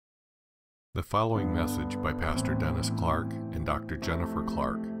The following message by Pastor Dennis Clark and Dr. Jennifer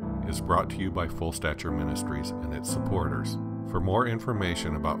Clark is brought to you by Full Stature Ministries and its supporters. For more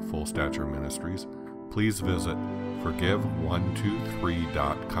information about Full Stature Ministries, please visit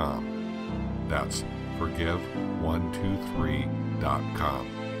forgive123.com. That's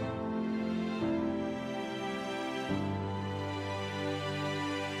forgive123.com.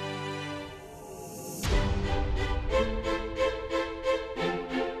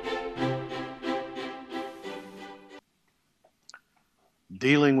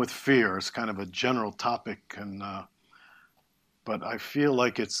 Dealing with fear is kind of a general topic, but I feel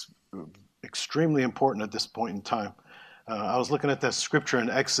like it's extremely important at this point in time. I was looking at that scripture in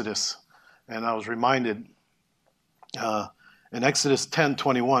Exodus, and I was reminded in Exodus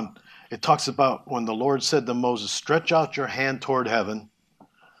 10:21, it talks about when the Lord said to Moses, "Stretch out your hand toward heaven,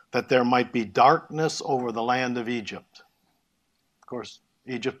 that there might be darkness over the land of Egypt." Of course,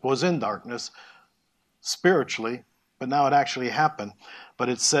 Egypt was in darkness spiritually, but now it actually happened. But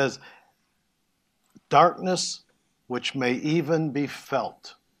it says, darkness which may even be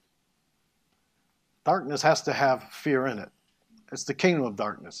felt. Darkness has to have fear in it. It's the kingdom of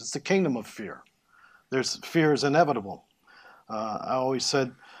darkness. It's the kingdom of fear. Fear is inevitable. I always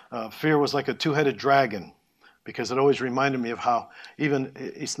said fear was like a two-headed dragon, because it always reminded me of how even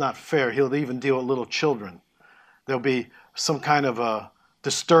it's not fair. He'll even deal with little children. There'll be some kind of a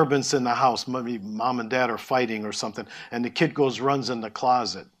disturbance in the house. Maybe mom and dad are fighting or something, and the kid runs in the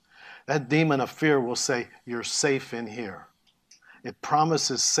closet. That demon of fear will say, "You're safe in here." It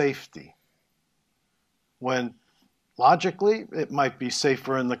promises safety. When logically, it might be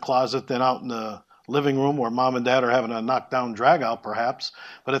safer in the closet than out in the living room where mom and dad are having a knockdown drag out perhaps.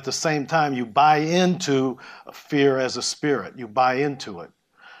 But at the same time, you buy into fear as a spirit. You buy into it.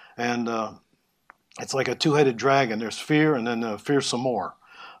 And it's like a two-headed dragon. There's fear and then fear some more.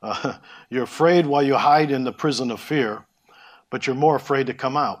 You're afraid while you hide in the prison of fear, but you're more afraid to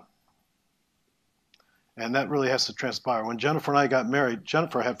come out. And that really has to transpire. When Jennifer and I got married,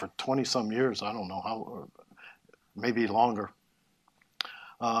 Jennifer had for 20-some years, I don't know how, maybe longer,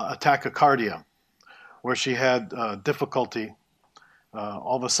 tachycardia, where she had difficulty.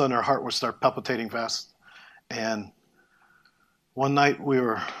 All of a sudden her heart would start palpitating fast. And one night we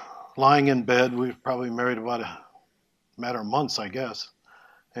were lying in bed. We were probably married about a matter of months, I guess.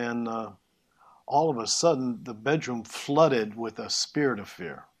 And all of a sudden, the bedroom flooded with a spirit of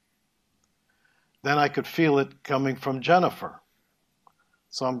fear. Then I could feel it coming from Jennifer.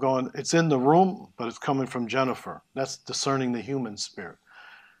 So I'm going, it's in the room, but it's coming from Jennifer. That's discerning the human spirit.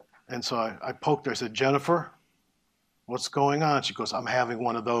 And so I poked her. I said, "Jennifer, what's going on?" She goes, "I'm having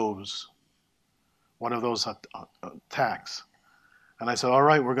one of those attacks." And I said, "All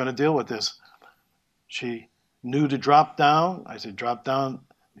right, we're going to deal with this." She knew to drop down. I said, "Drop down.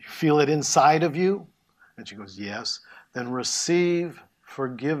 You feel it inside of you?" And she goes, "Yes." "Then receive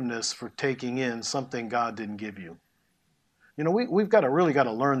forgiveness for taking in something God didn't give you." You know, we've really got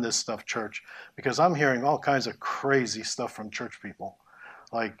to learn this stuff, church, because I'm hearing all kinds of crazy stuff from church people.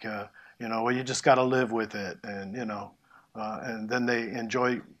 Like, well, you just got to live with it. And, and then they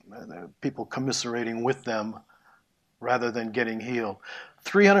enjoy people commiserating with them rather than getting healed.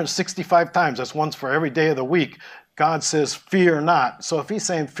 365 times, that's once for every day of the week, God says, "Fear not." So if he's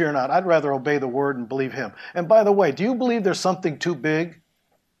saying fear not, I'd rather obey the word and believe him. And by the way, do you believe there's something too big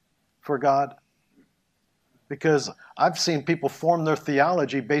for God? Because I've seen people form their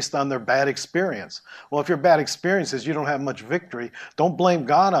theology based on their bad experience. Well, if your bad experience is you don't have much victory, don't blame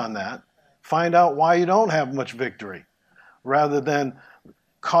God on that. Find out why you don't have much victory, rather than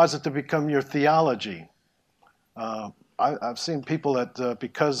cause it to become your theology. I've seen people that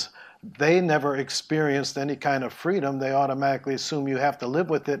because they never experienced any kind of freedom, they automatically assume you have to live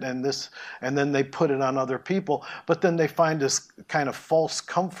with it, and then they put it on other people. But then they find this kind of false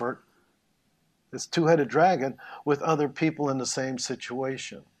comfort, this two-headed dragon, with other people in the same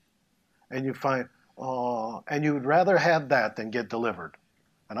situation. And you find, and you would rather have that than get delivered.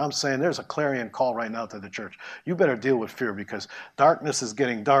 And I'm saying there's a clarion call right now to the church. You better deal with fear, because darkness is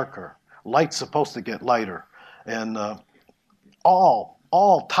getting darker. Light's supposed to get lighter. And all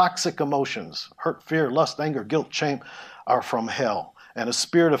toxic emotions, hurt, fear, lust, anger, guilt, shame, are from hell. And a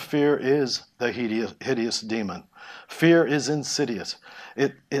spirit of fear is the hideous demon. Fear is insidious.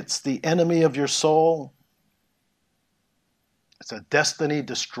 It's the enemy of your soul. It's a destiny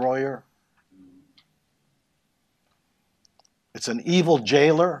destroyer. It's an evil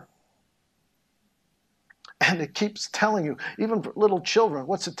jailer. And it keeps telling you, even for little children,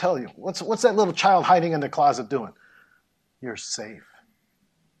 what's it tell you? What's that little child hiding in the closet doing? You're safe.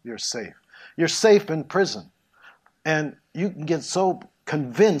 You're safe. You're safe in prison. And you can get so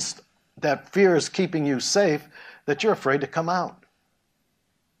convinced that fear is keeping you safe that you're afraid to come out.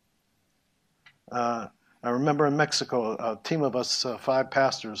 I remember in Mexico, a team of us, 5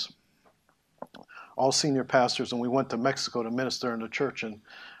 pastors, all senior pastors, and we went to Mexico to minister in the church, and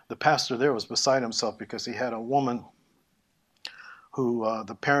the pastor there was beside himself because he had a woman who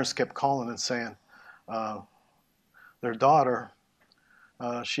the parents kept calling and saying their daughter,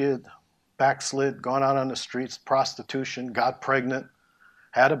 she had backslid, gone out on the streets, prostitution, got pregnant,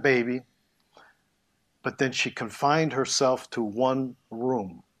 had a baby, but then she confined herself to one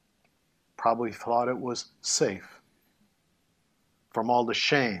room. Probably thought it was safe from all the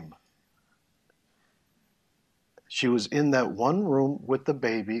shame. She was in that one room with the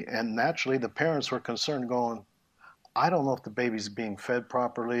baby, and naturally the parents were concerned, going, I don't know if the baby's being fed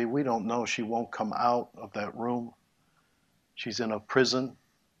properly. We don't know. She won't come out of that room. She's in a prison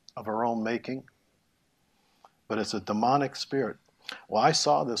of her own making. But it's a demonic spirit. Well, I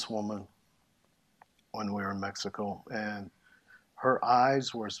saw this woman when we were in Mexico, and her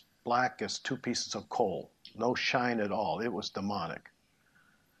eyes were as black as 2 pieces of coal. No shine at all. It was demonic.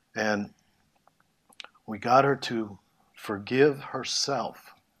 And we got her to forgive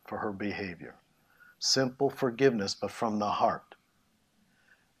herself for her behavior. Simple forgiveness, but from the heart.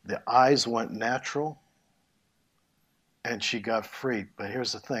 The eyes went natural, and she got freed. But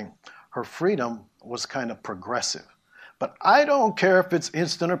here's the thing. Her freedom was kind of progressive. But I don't care if it's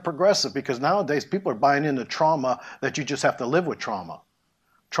instant or progressive, because nowadays people are buying into trauma that you just have to live with trauma.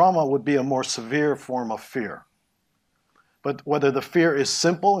 Trauma would be a more severe form of fear. But whether the fear is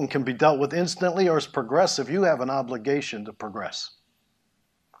simple and can be dealt with instantly or is progressive, you have an obligation to progress.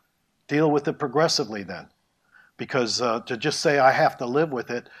 Deal with it progressively then. Because to just say I have to live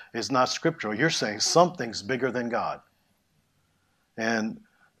with it is not scriptural. You're saying something's bigger than God. And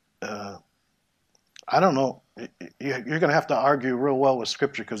I don't know, you're going to have to argue real well with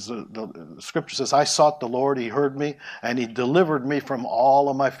Scripture, because the Scripture says, I sought the Lord, He heard me, and He delivered me from all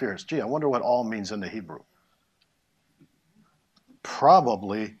of my fears. Gee, I wonder what all means in the Hebrew.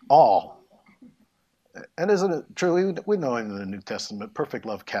 Probably all. And isn't it true? We know in the New Testament, perfect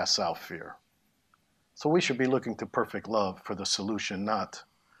love casts out fear. So we should be looking to perfect love for the solution, not,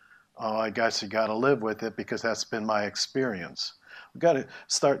 oh, I guess you got to live with it because that's been my experience. We've got to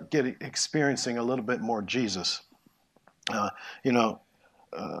start experiencing a little bit more Jesus.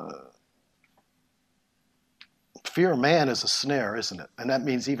 Fear of man is a snare, isn't it? And that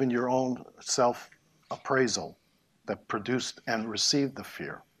means even your own self-appraisal that produced and received the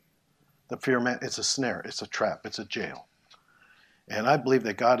fear. The fear of man, it's a snare, it's a trap, it's a jail. And I believe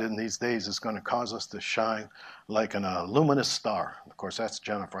that God in these days is going to cause us to shine like an luminous star. Of course, that's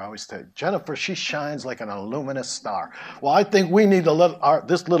Jennifer. I always say, Jennifer, she shines like an luminous star. Well, I think we need to let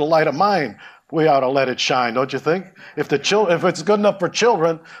this little light of mine, we ought to let it shine, don't you think? If it's good enough for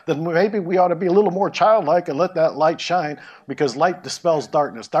children, then maybe we ought to be a little more childlike and let that light shine, because light dispels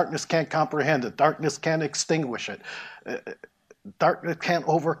darkness. Darkness can't comprehend it. Darkness can't extinguish it. Darkness can't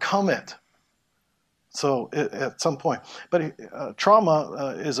overcome it. So at some point, but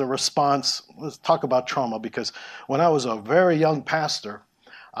trauma is a response. Let's talk about trauma, because when I was a very young pastor,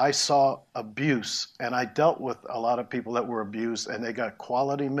 I saw abuse, and I dealt with a lot of people that were abused, and they got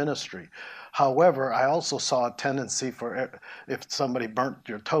quality ministry. However, I also saw a tendency for, if somebody burnt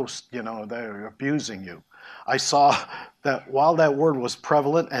your toast, they're abusing you. I saw that while that word was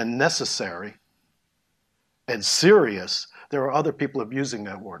prevalent and necessary and serious, there are other people abusing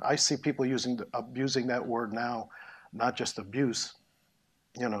that word. I see people abusing that word now, not just abuse,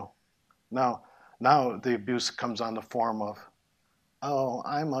 Now the abuse comes on the form of, oh,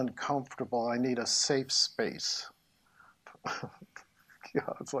 I'm uncomfortable, I need a safe space.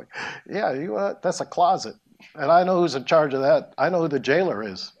 It's like, yeah, that's a closet. And I know who's in charge of that. I know who the jailer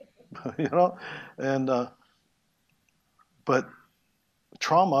is, but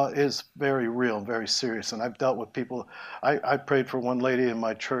trauma is very real, very serious, and I've dealt with people. I prayed for one lady in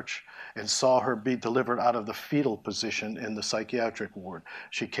my church and saw her be delivered out of the fetal position in the psychiatric ward.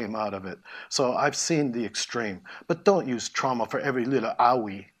 She came out of it. So I've seen the extreme. But don't use trauma for every little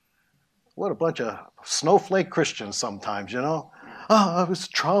owie. What a bunch of snowflake Christians sometimes, Oh, I was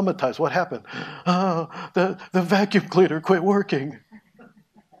traumatized. What happened? Oh, the vacuum cleaner quit working.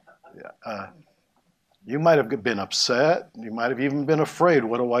 You might have been upset. You might have even been afraid.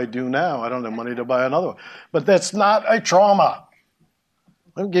 What do I do now? I don't have money to buy another one. But that's not a trauma.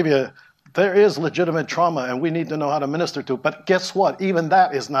 Let me give you, there is legitimate trauma, and we need to know how to minister to it. But guess what? Even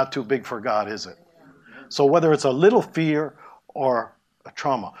that is not too big for God, is it? So whether it's a little fear or a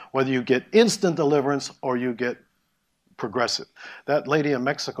trauma, whether you get instant deliverance or you get progressive. That lady in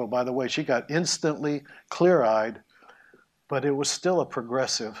Mexico, by the way, she got instantly clear-eyed, but it was still a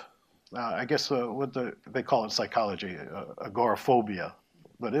progressive I guess they call it psychology, agoraphobia,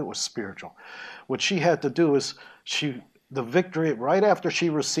 but it was spiritual. What she had to do is the victory right after she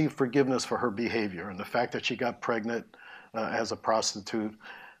received forgiveness for her behavior and the fact that she got pregnant as a prostitute.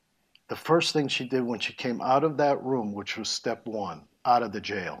 The first thing she did when she came out of that room, which was step one, out of the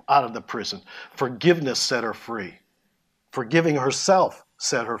jail, out of the prison, forgiveness set her free. Forgiving herself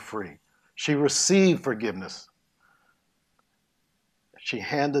set her free. She received forgiveness. She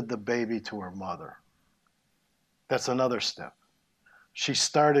handed the baby to her mother. That's another step. She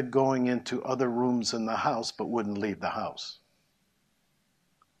started going into other rooms in the house but wouldn't leave the house.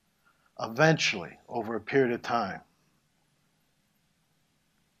 Eventually, over a period of time,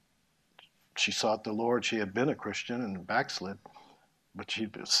 she sought the Lord. She had been a Christian and backslid, but she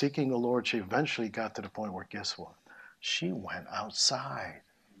was seeking the Lord. She eventually got to the point where, guess what? She went outside.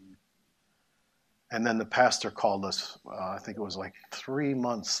 And then the pastor called us, I think it was like 3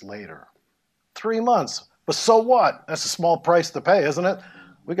 months later. 3 months. But so what? That's a small price to pay, isn't it?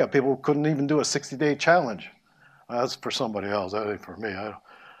 We got people who couldn't even do a 60-day challenge. That's for somebody else. That ain't for me.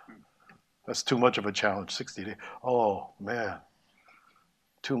 That's too much of a challenge, 60 days. Oh, man.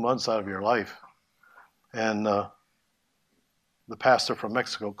 2 months out of your life. And the pastor from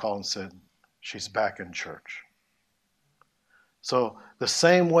Mexico called and said, she's back in church. So the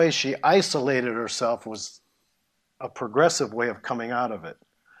same way she isolated herself was a progressive way of coming out of it.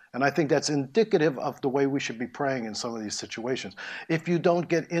 And I think that's indicative of the way we should be praying in some of these situations. If you don't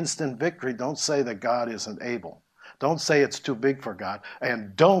get instant victory, don't say that God isn't able. Don't say it's too big for God.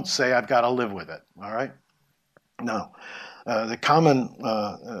 And don't say I've got to live with it. All right? No. The common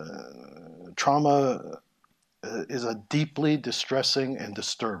trauma is a deeply distressing and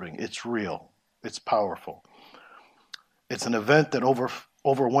disturbing. It's real. It's powerful. It's an event that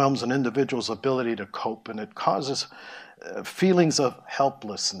overwhelms an individual's ability to cope, and it causes feelings of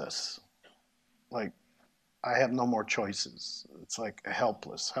helplessness. Like, I have no more choices. It's like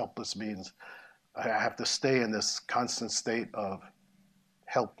helpless. Helpless means I have to stay in this constant state of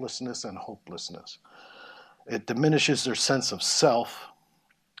helplessness and hopelessness. It diminishes their sense of self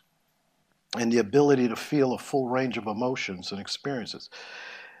and the ability to feel a full range of emotions and experiences.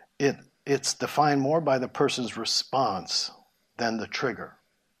 It's defined more by the person's response than the trigger.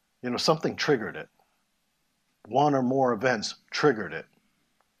 You know, something triggered it. One or more events triggered it.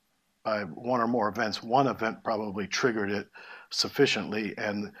 By one or more events, one event probably triggered it sufficiently,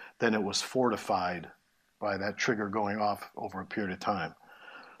 and then it was fortified by that trigger going off over a period of time.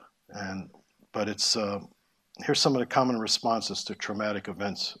 But here's some of the common responses to traumatic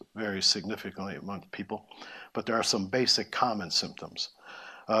events vary significantly among people, but there are some basic common symptoms.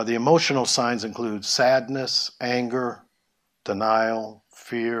 The emotional signs include sadness, anger, denial,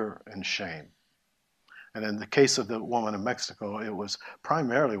 fear, and shame. And in the case of the woman in Mexico, it was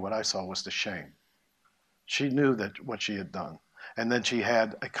primarily what I saw was the shame. She knew that what she had done. And then she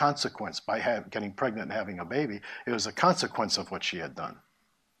had a consequence by getting pregnant and having a baby. It was a consequence of what she had done.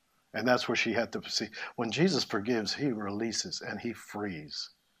 And that's where she had to see. When Jesus forgives, he releases and he frees.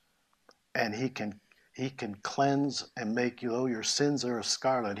 And he can cleanse and make you, though your sins are as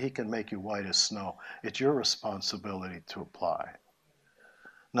scarlet, he can make you white as snow. It's your responsibility to apply.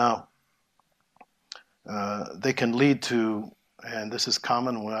 Now, they can lead to, and this is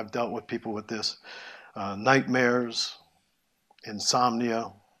common when I've dealt with people with this, nightmares,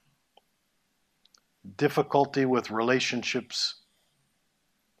 insomnia, difficulty with relationships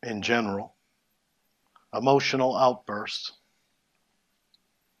in general, emotional outbursts.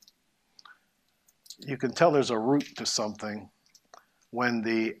 You can tell there's a root to something when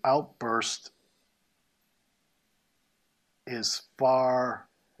the outburst is far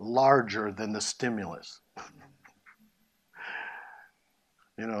larger than the stimulus.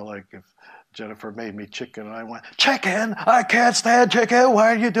 You know, like if Jennifer made me chicken and I went, chicken, I can't stand chicken,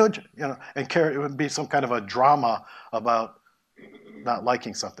 why are you doing, you know, and it would be some kind of a drama about not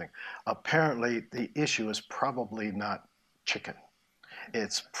liking something. Apparently, the issue is probably not chicken.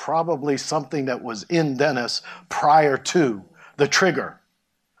 It's probably something that was in Dennis prior to the trigger.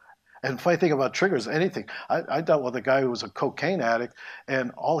 And the funny thing about triggers, anything. I dealt with a guy who was a cocaine addict,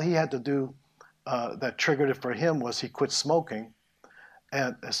 and all he had to do that triggered it for him was he quit smoking.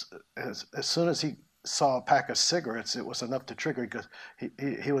 And as soon as he saw a pack of cigarettes, it was enough to trigger because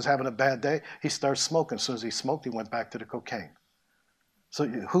he was having a bad day. He started smoking. As soon as he smoked, he went back to the cocaine. So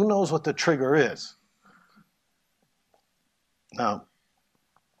who knows what the trigger is? Now,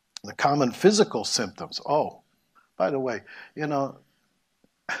 the common physical symptoms. Oh, by the way, you know,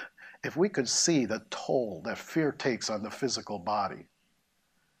 if we could see the toll that fear takes on the physical body,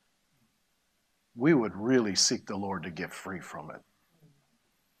 we would really seek the Lord to get free from it.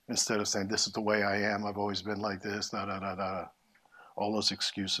 instead of saying, this is the way I am, I've always been like this, da da da da, all those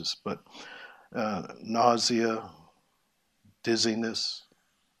excuses. But nausea, dizziness,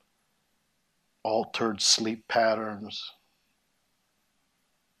 altered sleep patterns,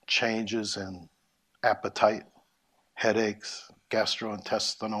 changes in appetite, headaches,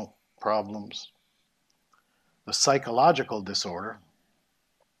 gastrointestinal problems, the psychological disorder,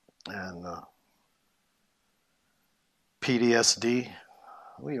 and PTSD.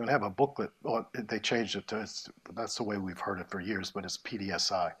 We even have a booklet. Well, they changed it to, that's the way we've heard it for years, but it's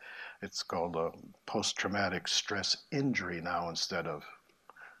PTSI. It's called post-traumatic stress injury now, instead of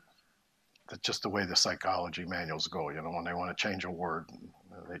just the way the psychology manuals go. You know, when they want to change a word,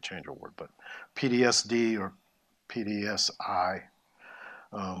 they change a word. But PTSD or PTSI,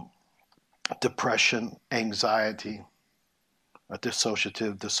 depression, anxiety,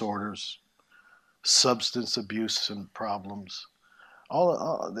 dissociative disorders, substance abuse and problems.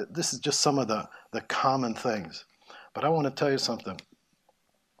 All this is just some of the common things. But I want to tell you something.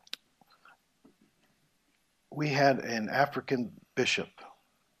 We had an African bishop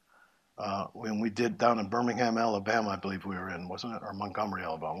when we did down in Birmingham, Alabama, I believe we were in, wasn't it? Or Montgomery,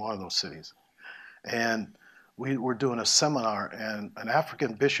 Alabama, one of those cities. And we were doing a seminar, and an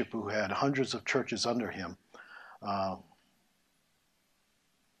African bishop who had hundreds of churches under him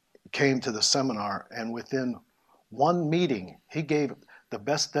came to the seminar, and within one meeting, he gave the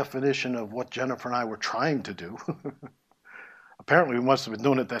best definition of what Jennifer and I were trying to do. Apparently, we must have been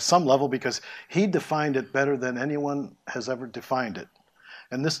doing it at some level, because he defined it better than anyone has ever defined it.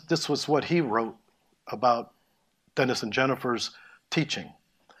 And this was what he wrote about Dennis and Jennifer's teaching.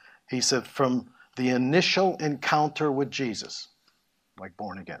 He said, from the initial encounter with Jesus, like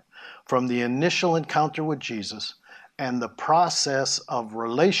born again, from the initial encounter with Jesus and the process of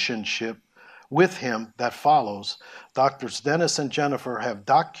relationship with him that follows, Doctors Dennis and Jennifer have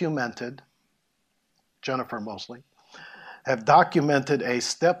documented, Jennifer mostly, have documented a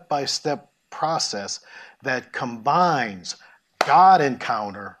step-by-step process that combines God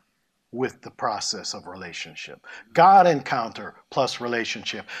encounter with the process of relationship. God encounter plus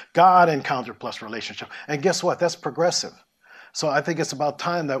relationship. God encounter plus relationship. And guess what? That's progressive. So I think it's about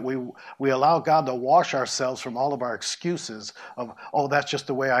time that we allow God to wash ourselves from all of our excuses of, oh, that's just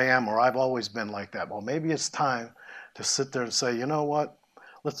the way I am, or I've always been like that. Well, maybe it's time to sit there and say, you know what?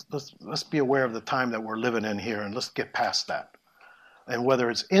 Let's be aware of the time that we're living in here, and let's get past that. And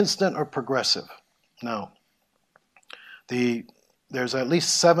whether it's instant or progressive. Now, there's at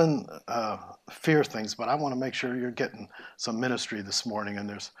least 7 fear things, but I want to make sure you're getting some ministry this morning, and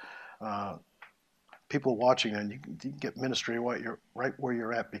there's people watching, and you can get ministry right where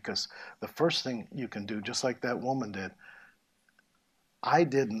you're at, because the first thing you can do, just like that woman did, I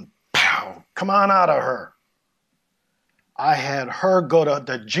didn't, come on out of her. I had her go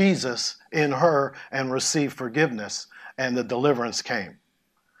to Jesus in her and receive forgiveness, and the deliverance came.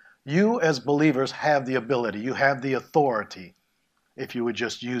 You as believers have the ability, you have the authority, if you would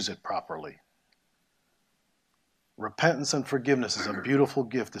just use it properly. Repentance and forgiveness is a beautiful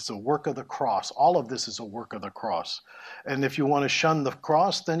gift. It's a work of the cross. All of this is a work of the cross. And if you want to shun the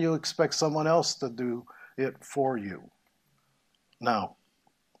cross, then you expect someone else to do it for you. Now,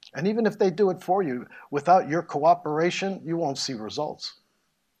 and even if they do it for you, without your cooperation, you won't see results.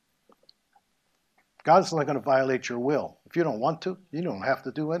 God's not going to violate your will. If you don't want to, you don't have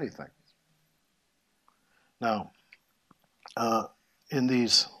to do anything. Now, in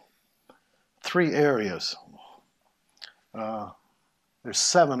these 3 areas, there's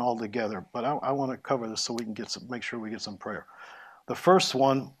 7 altogether, but I want to cover this so we can make sure we get some prayer. The first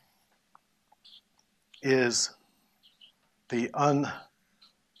one is the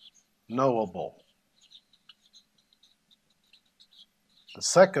unknowable. The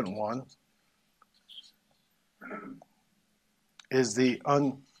second one is the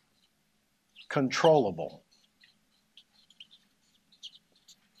uncontrollable.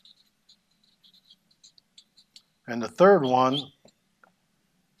 And the third one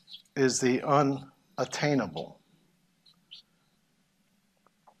is the unattainable.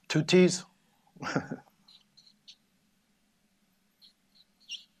 2 T's?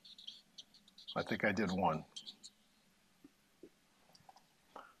 I think I did 1.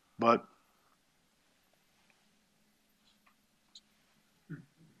 But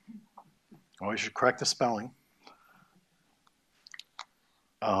you should correct the spelling.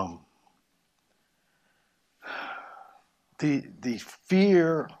 The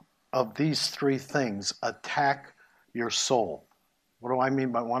fear of these 3 things attack your soul. What do I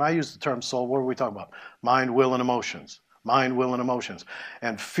mean by, when I use the term soul, what are we talking about? Mind, will, and emotions. Mind, will, and emotions.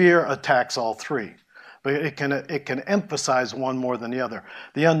 And fear attacks all 3. but it can emphasize one more than the other.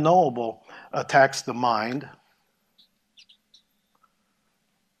 The unknowable attacks the mind.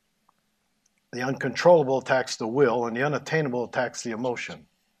 The uncontrollable attacks the will, and the unattainable attacks the emotion.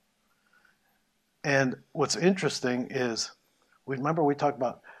 And what's interesting is, remember we talked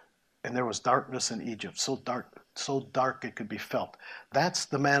about, and there was darkness in Egypt, so dark it could be felt. That's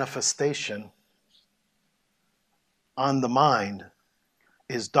the manifestation on the mind,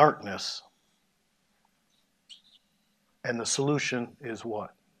 is darkness. And the solution is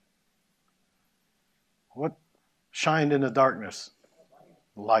what? What shined in the darkness?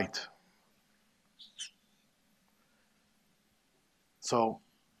 Light. So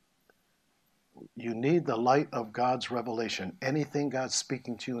you need the light of God's revelation. Anything God's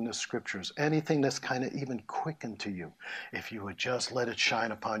speaking to you in the scriptures, anything that's kind of even quickened to you, if you would just let it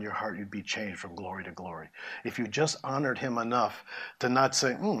shine upon your heart, you'd be changed from glory to glory. If you just honored him enough to not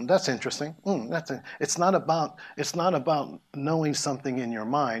say, that's interesting. It's not about knowing something in your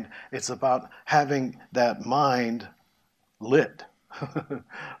mind. It's about having that mind lit.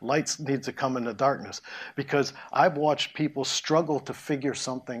 Lights need to come in the darkness, because I've watched people struggle to figure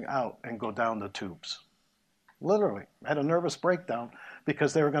something out and go down the tubes. Literally, had a nervous breakdown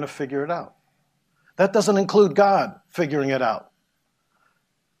because they were going to figure it out. That doesn't include God figuring it out.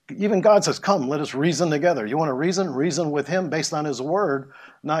 Even God says, come, let us reason together. You want to reason? Reason with him based on his word,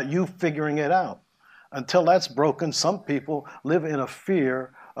 not you figuring it out. Until that's broken, some people live in a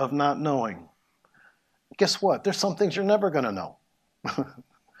fear of not knowing. Guess what? There's some things you're never going to know.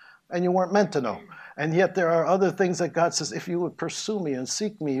 And you weren't meant to know. And yet there are other things that God says, if you would pursue me and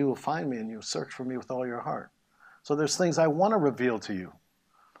seek me, you will find me, and you search for me with all your heart. So there's things I want to reveal to you.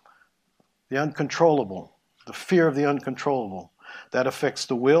 The uncontrollable, the fear of the uncontrollable, that affects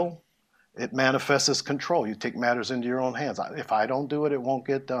the will. It manifests as control. You take matters into your own hands. If I don't do it, it won't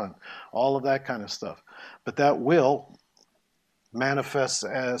get done. All of that kind of stuff. But that will manifests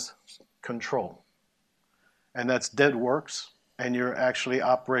as control. And that's dead works. And you're actually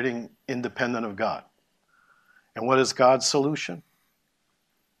operating independent of God. And what is God's solution?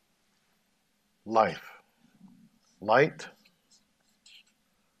 Life. Light.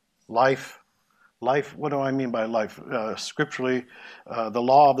 Life. Life, what do I mean by life? Scripturally, the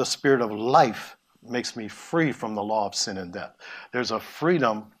law of the spirit of life makes me free from the law of sin and death. There's a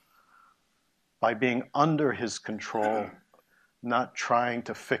freedom by being under his control, not trying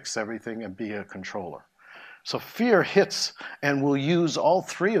to fix everything and be a controller. So fear hits and will use all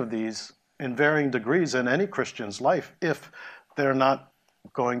three of these in varying degrees in any Christian's life if they're not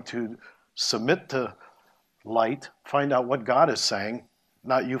going to submit to light, find out what God is saying,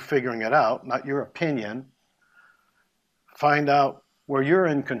 not you figuring it out, not your opinion. Find out where you're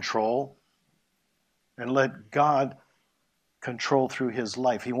in control and let God control through his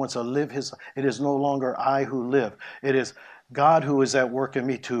life. He wants to live his, it is no longer I who live. It is God who is at work in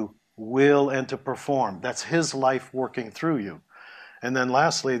me to will and to perform. That's his life working through you. And then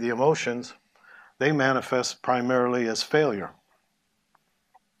lastly, the emotions, they manifest primarily as failure.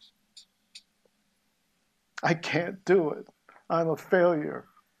 I can't do it. I'm a failure.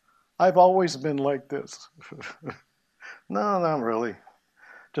 I've always been like this. No, not really.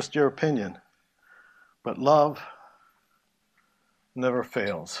 Just your opinion. But love never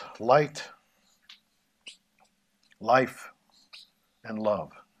fails. Light, life, and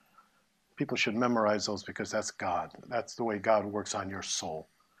love. People should memorize those because that's God. That's the way God works on your soul.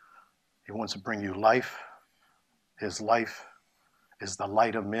 He wants to bring you life. His life is the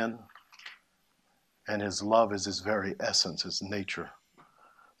light of men. And his love is his very essence, his nature.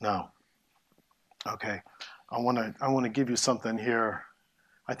 Now, okay, I want to give you something here.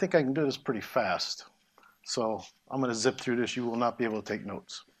 I think I can do this pretty fast. So I'm going to zip through this. You will not be able to take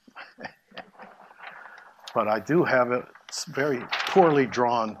notes. But I do have a very poorly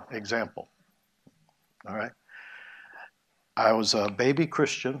drawn example. All right. I was a baby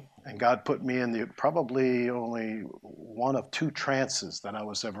Christian, and God put me in probably only one of two trances that I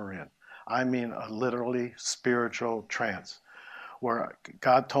was ever in. I mean a literally spiritual trance, where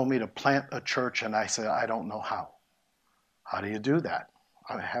God told me to plant a church, and I said, I don't know how. How do you do that?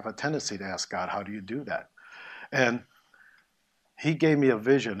 I have a tendency to ask God, how do you do that? And he gave me a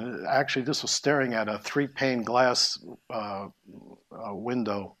vision. Actually, this was staring at a 3-pane glass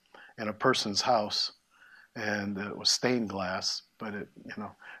window in a person's house, and it was stained glass, but it, and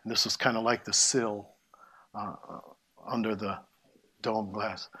this was kind of like the sill under the dome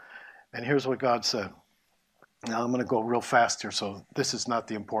glass. And here's what God said. Now I'm going to go real fast here, so this is not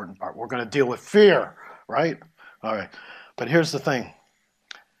the important part. We're going to deal with fear, right? All right. But here's the thing.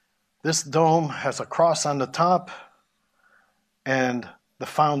 This dome has a cross on the top, and the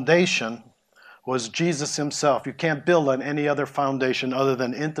foundation was Jesus himself. You can't build on any other foundation other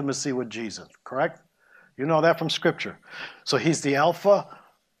than intimacy with Jesus, correct? You know that from Scripture. So he's the Alpha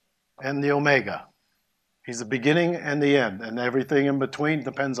and the Omega. He's the beginning and the end, and everything in between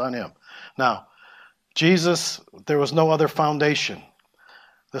depends on him. Now, Jesus, there was no other foundation.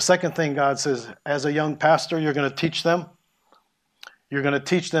 The second thing God says, as a young pastor, you're going to teach them. You're going to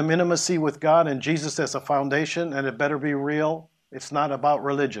teach them intimacy with God and Jesus as a foundation, and it better be real. It's not about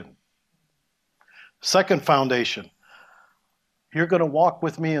religion. Second foundation, you're going to walk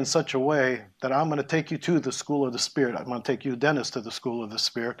with me in such a way that I'm going to take you to the school of the Spirit. I'm going to take you, Dennis, to the school of the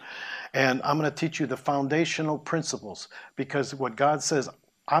Spirit, and I'm going to teach you the foundational principles, because what God says,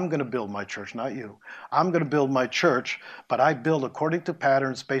 I'm going to build my church, not you. I'm going to build my church, but I build according to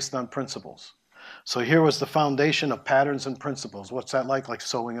patterns based on principles. So here was the foundation of patterns and principles. What's that like? Like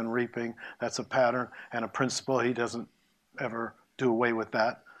sowing and reaping. That's a pattern and a principle. He doesn't ever do away with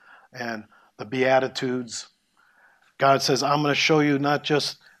that. And the Beatitudes. God says, I'm going to show you not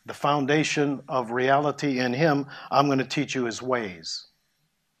just the foundation of reality in him, I'm going to teach you his ways.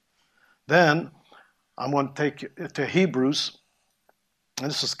 Then I'm going to take you to Hebrews, and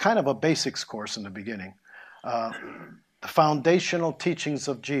this is kind of a basics course in the beginning. The foundational teachings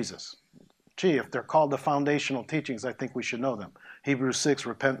of Jesus. Gee, if they're called the foundational teachings, I think we should know them. Hebrews 6,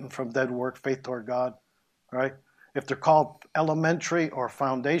 repentant from dead work, faith toward God, right? If they're called elementary or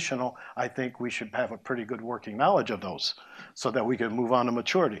foundational, I think we should have a pretty good working knowledge of those so that we can move on to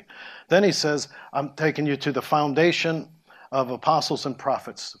maturity. Then he says, I'm taking you to the foundation of apostles and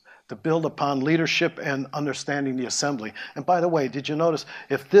prophets to build upon leadership and understanding the assembly. And by the way, did you notice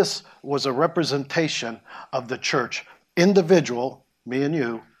if this was a representation of the church, individual, me and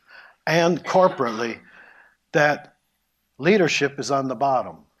you, and corporately, that leadership is on the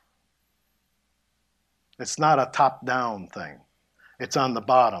bottom. It's not a top-down thing. It's on the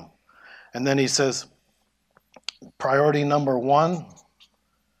bottom. And then he says, priority number 1,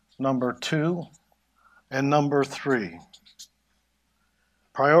 number 2, and number 3.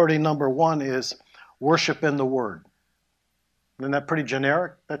 Priority number 1 is worship in the Word. Isn't that pretty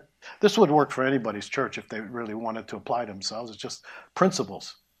generic? This would work for anybody's church if they really wanted to apply themselves. It's just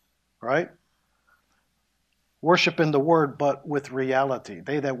principles, right? Worship in the Word, but with reality.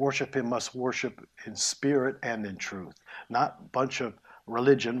 They that worship him must worship in spirit and in truth. Not a bunch of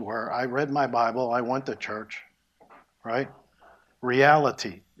religion where I read my Bible, I went to church, right?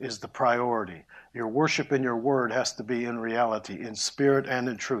 Reality is the priority. Your worship in your Word has to be in reality, in spirit and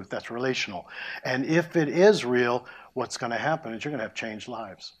in truth. That's relational. And if it is real, what's going to happen is you're going to have changed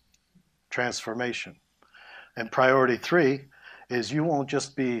lives. Transformation. And priority 3 is you won't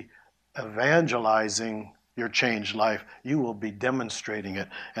just be evangelizing your changed life, you will be demonstrating it.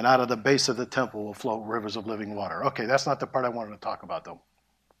 And out of the base of the temple will flow rivers of living water. Okay, that's not the part I wanted to talk about, though.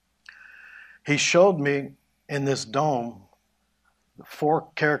 He showed me in this dome 4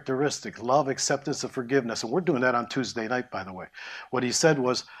 characteristics: love, acceptance, and forgiveness. And we're doing that on Tuesday night, by the way. What he said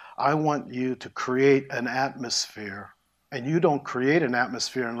was, I want you to create an atmosphere. And you don't create an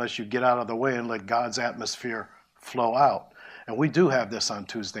atmosphere unless you get out of the way and let God's atmosphere flow out. And we do have this on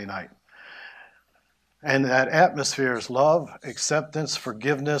Tuesday night. And that atmosphere is love, acceptance,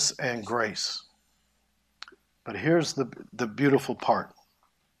 forgiveness, and grace. But here's the beautiful part.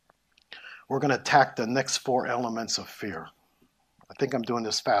 We're going to attack the next 4 elements of fear. I think I'm doing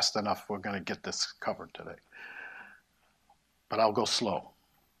this fast enough. We're going to get this covered today. But I'll go slow.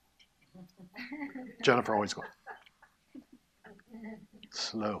 Jennifer always goes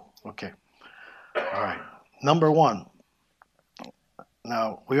slow. Okay. All right. Number 1.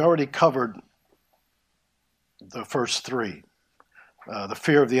 Now, we already covered the first 3. The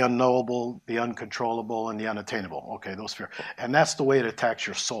fear of the unknowable, the uncontrollable, and the unattainable. Okay, those fear. And that's the way it attacks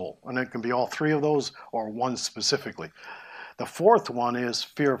your soul. And it can be all 3 of those or one specifically. The 4th one is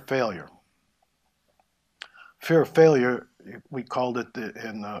fear of failure. Fear of failure, we called it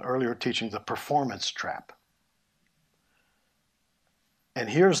in earlier teachings, the performance trap. And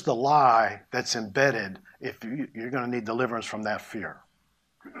here's the lie that's embedded if you're going to need deliverance from that fear.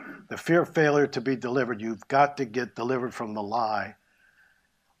 The fear of failure to be delivered, you've got to get delivered from the lie.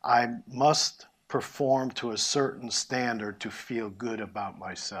 I must perform to a certain standard to feel good about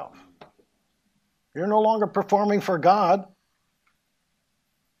myself. You're no longer performing for God.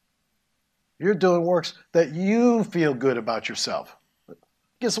 You're doing works that you feel good about yourself.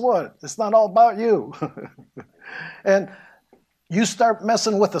 Guess what? It's not all about you. And you start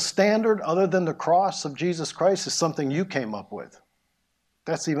messing with a standard other than the cross of Jesus Christ is something you came up with.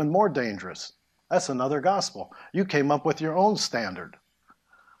 That's even more dangerous. That's another gospel. You came up with your own standard.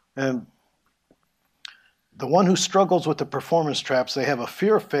 And the one who struggles with the performance traps, they have a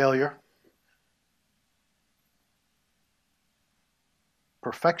fear of failure,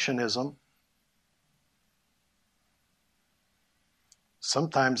 perfectionism,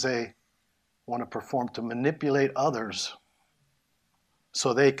 sometimes they want to perform to manipulate others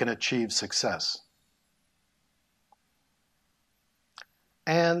so they can achieve success.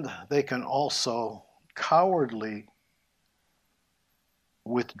 And they can also cowardly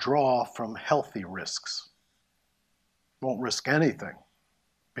withdraw from healthy risks. Won't risk anything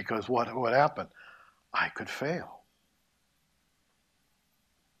because what happened? I could fail.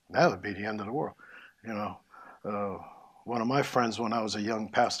 That would be the end of the world. You know, one of my friends when I was a young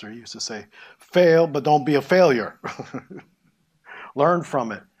pastor used to say, fail, but don't be a failure. Learn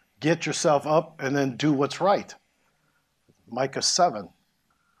from it. Get yourself up and then do what's right. Micah 7.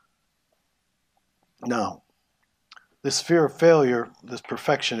 Now, this fear of failure, this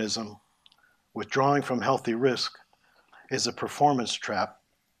perfectionism, withdrawing from healthy risk, is a performance trap.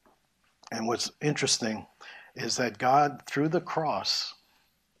 And what's interesting is that God, through the cross,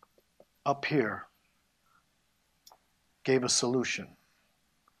 up here, gave a solution.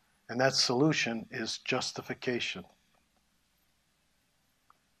 And that solution is justification.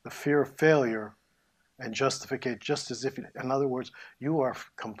 The fear of failure and justification, just as if, in other words, you are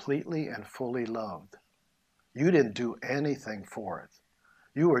completely and fully loved. You didn't do anything for it.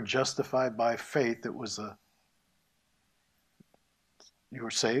 You were justified by faith. You were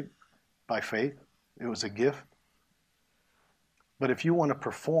saved by faith. It was a gift. But if you want to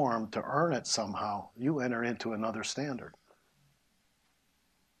perform to earn it somehow, you enter into another standard.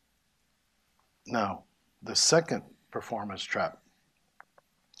 Now, the second performance trap,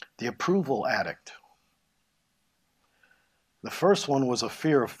 the approval addict. The first one was a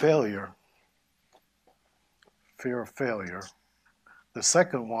fear of failure. Fear of failure. The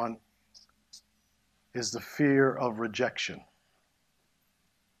second one is the fear of rejection.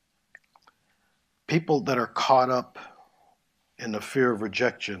 People that are caught up in the fear of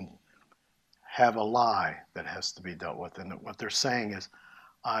rejection have a lie that has to be dealt with. And what they're saying is,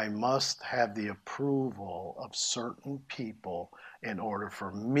 I must have the approval of certain people in order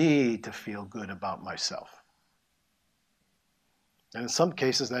for me to feel good about myself. And in some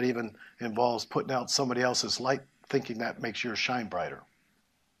cases, that even involves putting out somebody else's light, thinking that makes yours shine brighter.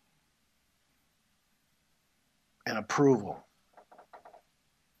 And approval.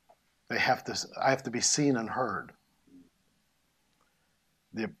 I have to be seen and heard.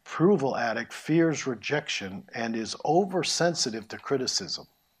 The approval addict fears rejection and is oversensitive to criticism.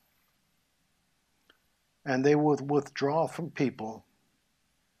 And they will withdraw from people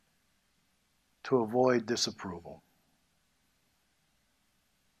to avoid disapproval.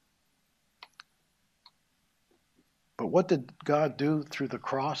 But what did God do through the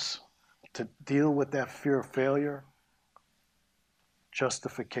cross to deal with that fear of failure?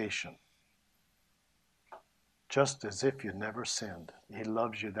 Justification. Just as if you never sinned. He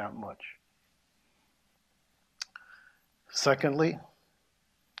loves you that much. Secondly,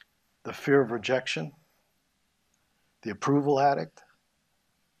 the fear of rejection, the approval addict.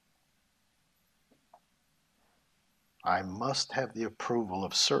 I must have the approval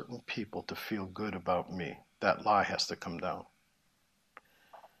of certain people to feel good about me. That lie has to come down.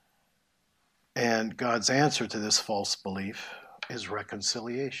 And God's answer to this false belief is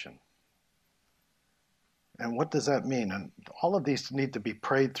reconciliation. And what does that mean? And all of these need to be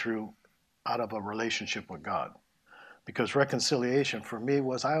prayed through out of a relationship with God. Because reconciliation for me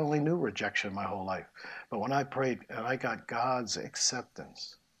was, I only knew rejection my whole life. But when I prayed and I got God's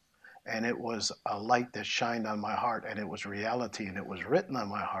acceptance, and it was a light that shined on my heart, and it was reality, and it was written on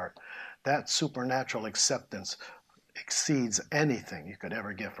my heart, that supernatural acceptance exceeds anything you could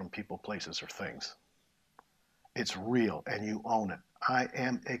ever get from people, places, or things. It's real, and you own it. I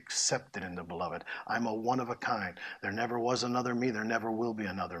am accepted in the beloved. I'm a one of a kind. There never was another me. There never will be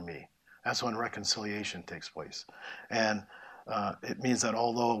another me. That's when reconciliation takes place. And it means that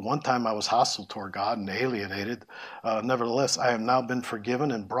although one time I was hostile toward God and alienated, nevertheless, I have now been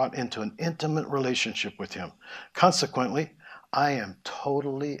forgiven and brought into an intimate relationship with Him. Consequently, I am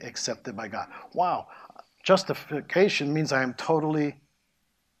totally accepted by God. Wow. Justification means I am totally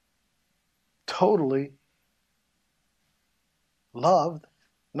loved.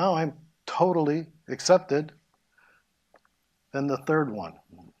 Now I'm totally accepted. Then the third one.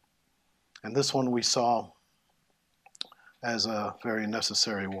 And this one we saw as a very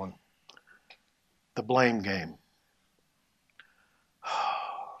necessary one. The blame game.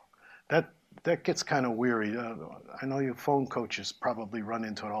 That gets kind of weary. I know you phone coaches probably run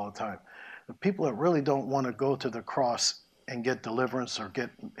into it all the time. The people that really don't want to go to the cross and get deliverance or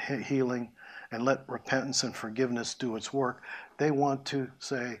get healing and let repentance and forgiveness do its work, they want to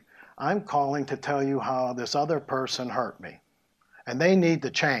say, I'm calling to tell you how this other person hurt me. and they need to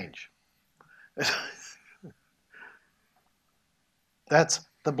change. That's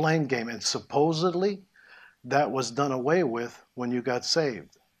the blame game. And supposedly, that was done away with when you got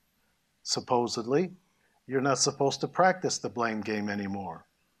saved. Supposedly, you're not supposed to practice the blame game anymore.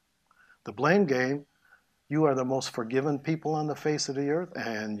 The blame game, you are the most forgiven people on the face of the earth,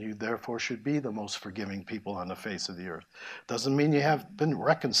 and you therefore should be the most forgiving people on the face of the earth. Doesn't mean you have been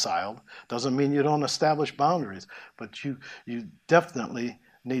reconciled. Doesn't mean you don't establish boundaries. But you definitely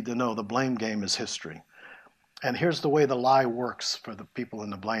need to know the blame game is history. And here's the way the lie works for the people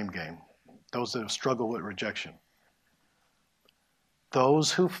in the blame game, those that have struggled with rejection.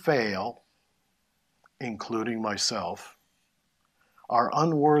 Those who fail, including myself, are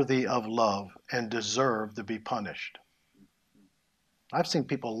unworthy of love and deserve to be punished. I've seen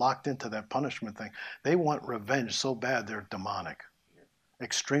people locked into that punishment thing. They want revenge so bad they're demonic,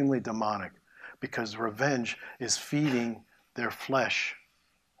 extremely demonic, because revenge is feeding their flesh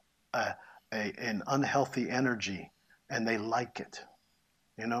an unhealthy energy, and they like it,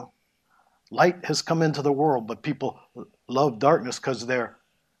 you know? Light has come into the world, but people love darkness because their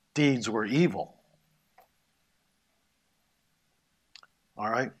deeds were evil. All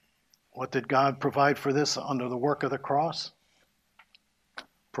right? What did God provide for this under the work of the cross?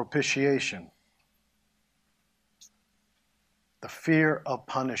 Propitiation. The fear of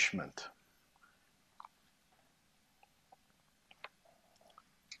punishment.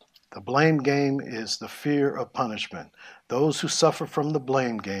 The blame game is the fear of punishment. Those who suffer from the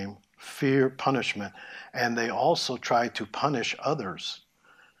blame game fear punishment, and they also try to punish others.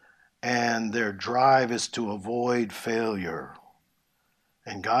 And their drive is to avoid failure.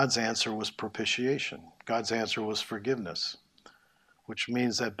 And God's answer was propitiation. God's answer was forgiveness, which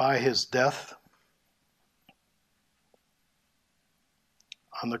means that by his death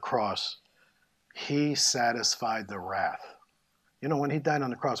on the cross, he satisfied the wrath. You know, when he died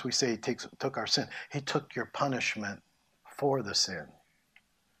on the cross, we say he took our sin. He took your punishment for the sin.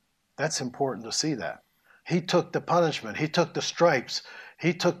 That's important to see that. He took the punishment. He took the stripes.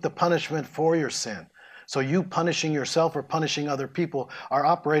 He took the punishment for your sin. So you punishing yourself or punishing other people are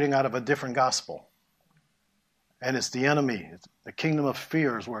operating out of a different gospel. And it's the enemy. It's the kingdom of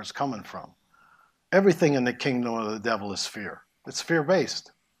fear is where it's coming from. Everything in the kingdom of the devil is fear. It's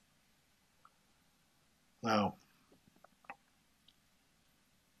fear-based. Now,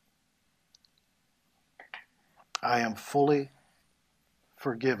 I am fully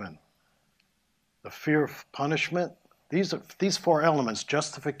forgiven. The fear of punishment, these four elements,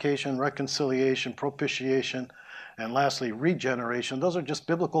 justification, reconciliation, propitiation, and lastly, regeneration, those are just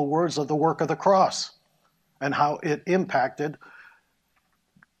biblical words of the work of the cross and how it impacted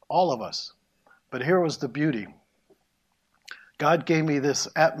all of us. But here was the beauty. God gave me this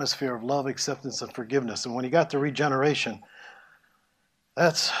atmosphere of love, acceptance, and forgiveness. And when he got to regeneration,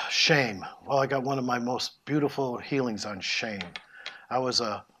 that's shame. Well, I got one of my most beautiful healings on shame. I was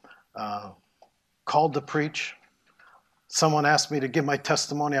called to preach. Someone asked me to give my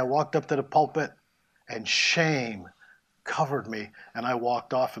testimony. I walked up to the pulpit, and shame covered me, and I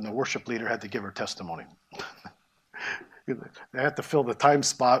walked off, and the worship leader had to give her testimony. They had to fill the time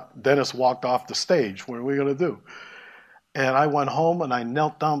spot. Dennis walked off the stage. What are we going to do? And I went home, and I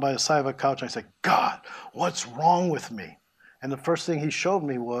knelt down by the side of a couch, and I said, God, what's wrong with me? And the first thing he showed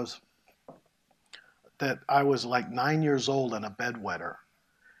me was that I was like 9 years old and a bedwetter.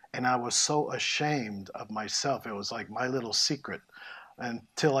 And I was so ashamed of myself. It was like my little secret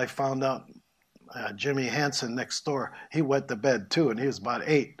until I found out Jimmy Hansen next door, he wet the bed too, and he was about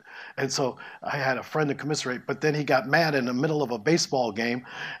 8. And so I had a friend to commiserate, but then he got mad in the middle of a baseball game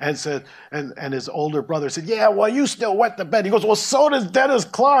and said, and his older brother said, yeah, well, you still wet the bed. He goes, well, so does Dennis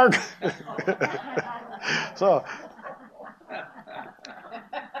Clark. So,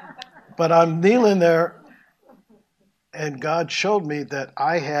 but I'm kneeling there, and God showed me that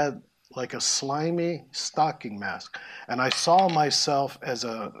I had like a slimy stocking mask. And I saw myself as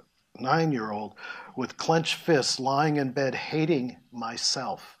a 9-year-old with clenched fists lying in bed, hating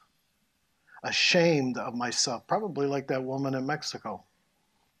myself, ashamed of myself, probably like that woman in Mexico,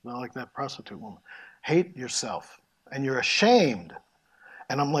 not like that prostitute woman. Hate yourself, and you're ashamed.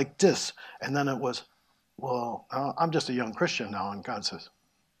 And I'm like this. And then it was, well, I'm just a young Christian now, and God says,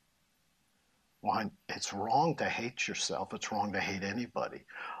 well, it's wrong to hate yourself. It's wrong to hate anybody.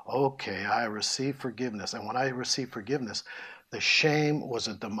 Okay, I receive forgiveness. And when I received forgiveness, the shame was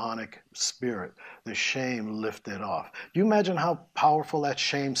a demonic spirit. The shame lifted off. Do you imagine how powerful that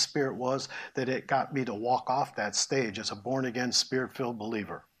shame spirit was, that it got me to walk off that stage as a born-again, spirit-filled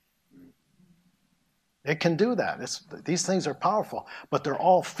believer? It can do that. These things are powerful, but they're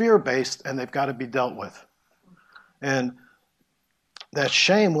all fear-based, and they've got to be dealt with. And that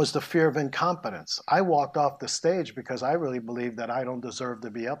shame was the fear of incompetence. I walked off the stage because I really believed that I don't deserve to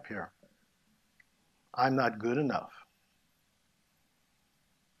be up here. I'm not good enough.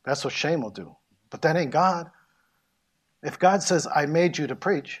 That's what shame will do. But that ain't God. If God says, I made you to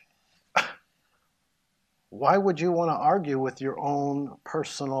preach, why would you want to argue with your own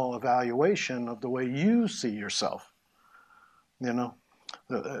personal evaluation of the way you see yourself? You know,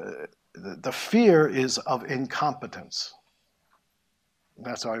 the fear is of incompetence.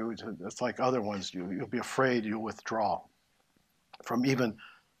 That's why it's like other ones. You'll be afraid, you'll withdraw from even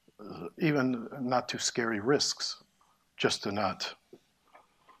not too scary risks, just to not.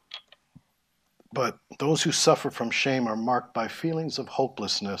 But those who suffer from shame are marked by feelings of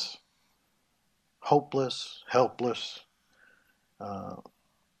hopelessness, hopeless, helpless,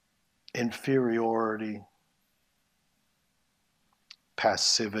 inferiority,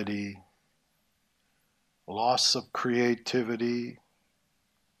 passivity, loss of creativity.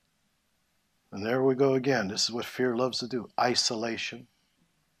 And there we go again. This is what fear loves to do. Isolation,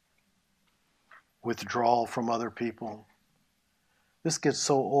 withdrawal from other people. This gets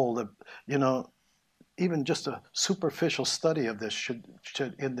so old that, you know, even just a superficial study of this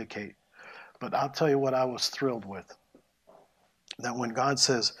should indicate. But I'll tell you what I was thrilled with. That when God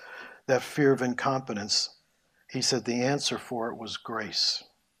says that fear of incompetence, he said the answer for it was grace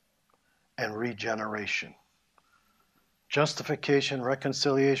and regeneration. Justification,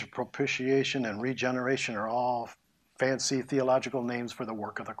 reconciliation, propitiation, and regeneration are all fancy theological names for the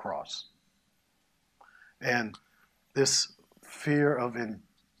work of the cross. And this fear of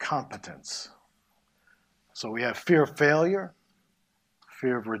incompetence. So we have fear of failure,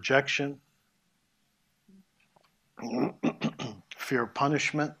 fear of rejection, fear of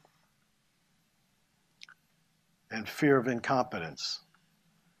punishment, and fear of incompetence.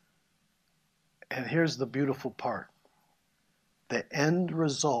 And here's the beautiful part. The end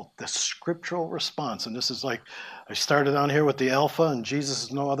result, the scriptural response, and this is like, I started on here with the Alpha and Jesus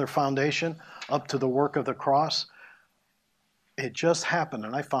is no other foundation, up to the work of the cross. It just happened,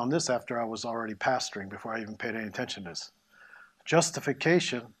 and I found this after I was already pastoring, before I even paid any attention to this.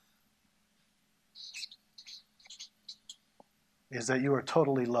 Justification is that you are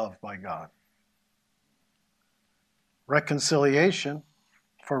totally loved by God. Reconciliation,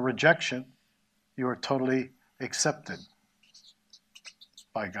 for rejection, you are totally accepted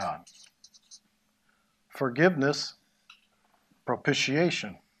by God. Forgiveness,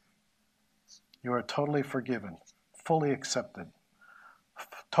 propitiation, you are totally forgiven, fully accepted.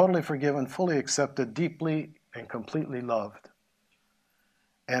 Totally forgiven, fully accepted, deeply and completely loved.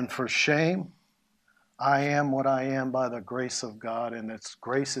 And for shame, I am what I am by the grace of God, and its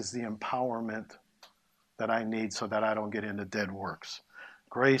grace is the empowerment that I need so that I don't get into dead works.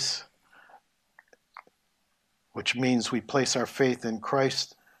 Grace, which means we place our faith in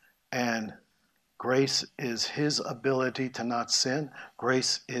Christ, and grace is his ability to not sin.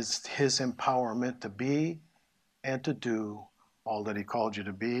 Grace is his empowerment to be and to do all that he called you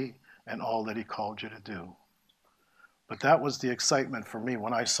to be and all that he called you to do. But that was the excitement for me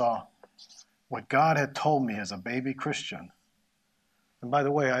when I saw what God had told me as a baby Christian. And by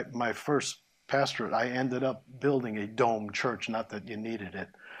the way, my first pastorate, I ended up building a dome church, not that you needed it,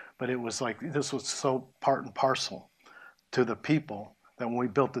 but it was like, this was so part and parcel to the people that when we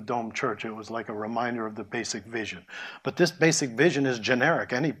built the dome church, it was like a reminder of the basic vision. But this basic vision is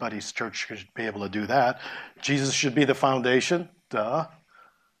generic. Anybody's church should be able to do that. Jesus should be the foundation, duh.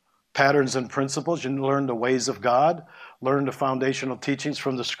 Patterns and principles, you learn the ways of God, learn the foundational teachings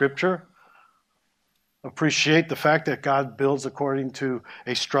from the scripture. Appreciate the fact that God builds according to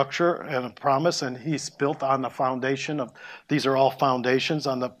a structure and a promise, and he's built on the foundation of, these are all foundations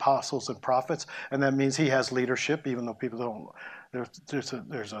on the apostles and prophets, and that means he has leadership, even though people don't.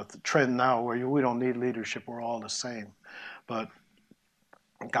 There's a trend now where we don't need leadership, we're all the same. But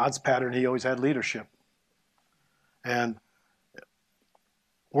God's pattern, he always had leadership. And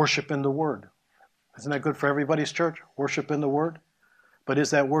worship in the Word. Isn't that good for everybody's church? Worship in the Word? But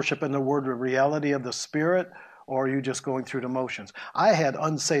is that worship in the Word the reality of the Spirit, or are you just going through the motions? I had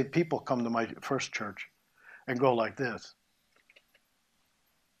unsaved people come to my first church and go like this.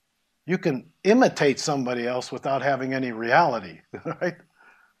 You can imitate somebody else without having any reality, right?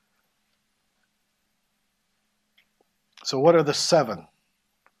 So what are the 7?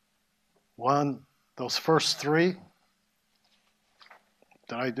 1, those first 3.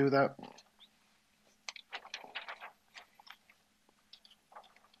 Did I do that?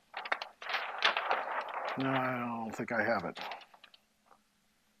 No, I don't think I have it.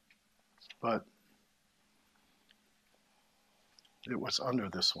 But it was under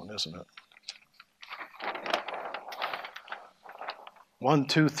this one, isn't it? 1,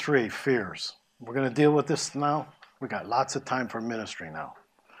 2, 3, fears. We're going to deal with this now. We got lots of time for ministry now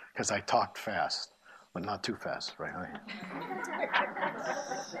because I talked fast, but not too fast, right, honey?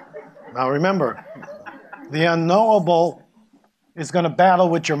 Now remember, the unknowable is going to battle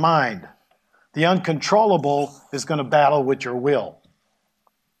with your mind. The uncontrollable is going to battle with your will.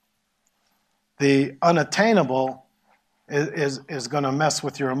 The unattainable is going to mess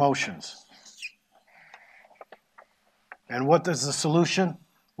with your emotions. And what is the solution?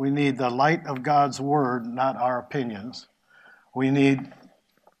 We need the light of God's word, not our opinions. We need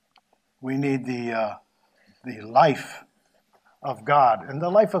the life of God. And the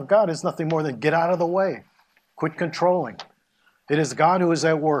life of God is nothing more than get out of the way. Quit controlling. It is God who is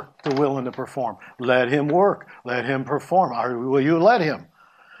at work to will and to perform. Let him work. Let him perform. Or will you let him?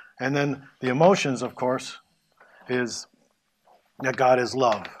 And then the emotions, of course, is that God is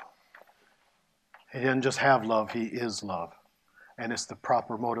love. He didn't just have love, he is love. And it's the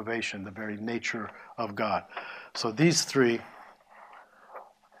proper motivation, the very nature of God. So these three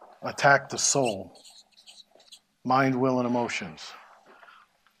attack the soul, mind, will, and emotions.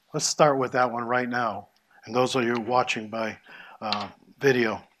 Let's start with that one right now. And those of you watching by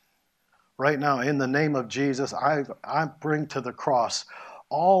video, right now, in the name of Jesus, I bring to the cross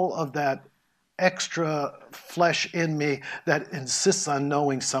all of that extra flesh in me that insists on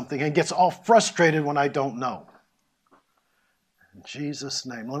knowing something and gets all frustrated when I don't know. In Jesus'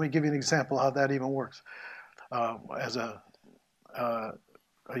 name. Let me give you an example of how that even works. As a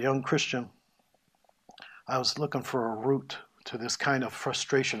young Christian, I was looking for a route to this kind of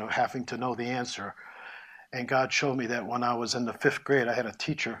frustration of having to know the answer. And God showed me that when I was in the 5th grade, I had a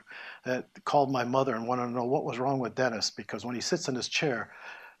teacher that called my mother and wanted to know what was wrong with Dennis, because when he sits in his chair,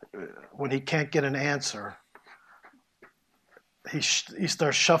 when he can't get an answer, he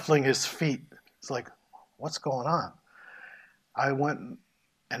starts shuffling his feet. It's like, what's going on? I went,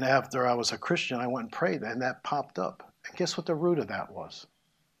 and after I was a Christian, I went and prayed, and that popped up. And guess what the root of that was?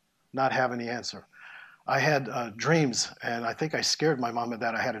 Not having the answer. I had dreams, and I think I scared my mom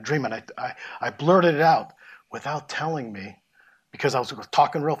that I had a dream, and I blurted it out without telling me, because I was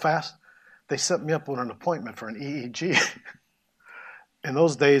talking real fast. They set me up with an appointment for an EEG. In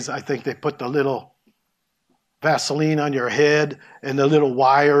those days, I think they put the little Vaseline on your head and the little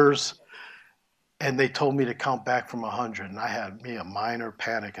wires, and they told me to count back from 100, and I had a minor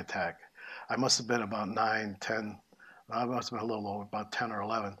panic attack. I must have been about 9, 10, I must have been a little over, about 10 or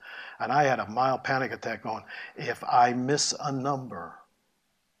 11, and I had a mild panic attack going, if I miss a number,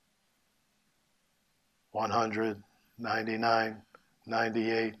 100, 99,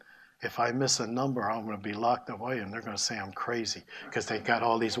 98, if I miss a number, I'm going to be locked away, and they're going to say I'm crazy because they got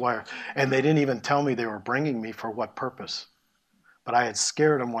all these wires. And they didn't even tell me they were bringing me for what purpose. But I had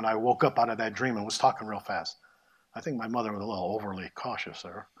scared them when I woke up out of that dream and was talking real fast. I think my mother was a little overly cautious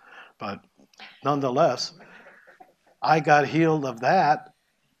there. But nonetheless, I got healed of that,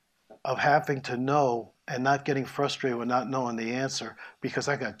 of having to know and not getting frustrated with not knowing the answer, because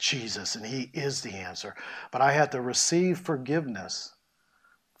I got Jesus and he is the answer. But I had to receive forgiveness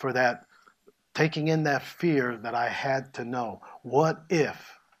for that, taking in that fear that I had to know. What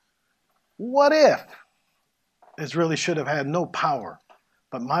if? What if? It really should have had no power.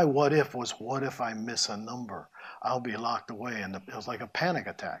 But my what if was, what if I miss a number? I'll be locked away. And it was like a panic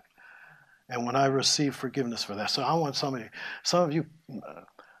attack. And when I received forgiveness for that. So I want some of you,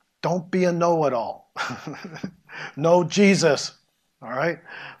 don't be a know-it-all. Know Jesus. All right?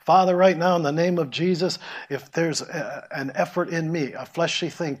 Father, right now, in the name of Jesus, if there's an effort in me, a fleshly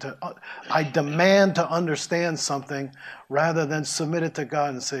thing, I demand to understand something rather than submit it to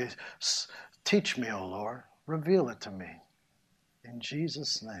God and say, teach me, O Lord. Reveal it to me. In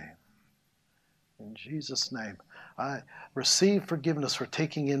Jesus' name. In Jesus' name. I receive forgiveness for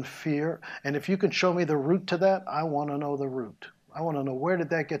taking in fear. And if you can show me the root to that, I want to know the root. I want to know, where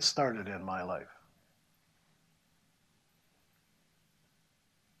did that get started in my life?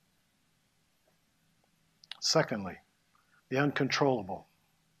 Secondly, the uncontrollable.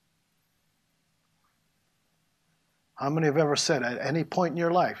 How many have ever said at any point in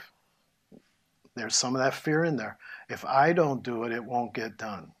your life, there's some of that fear in there, if I don't do it, it won't get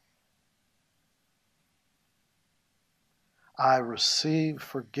done? I receive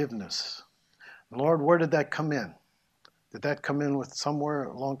forgiveness. Lord, where did that come in? Did that come in with somewhere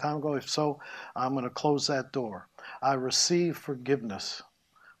a long time ago? If so, I'm going to close that door. I receive forgiveness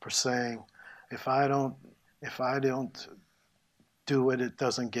for saying, if I don't do it, it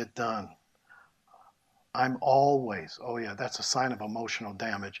doesn't get done. I'm always, oh yeah, that's a sign of emotional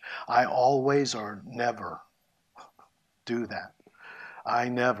damage. I always or never do that. I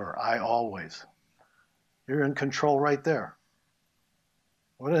never, I always. You're in control right there.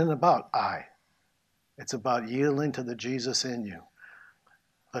 What is it about I? It's about yielding to the Jesus in you.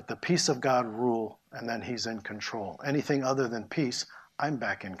 Let the peace of God rule, and then he's in control. Anything other than peace, I'm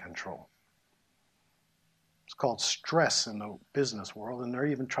back in control. It's called stress in the business world, and they're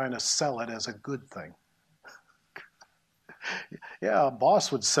even trying to sell it as a good thing. Yeah, a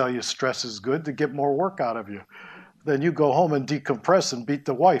boss would sell you stress is good to get more work out of you. Then you go home and decompress and beat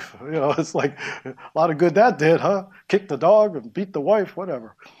the wife. You know, it's like a lot of good that did, huh? Kick the dog and beat the wife,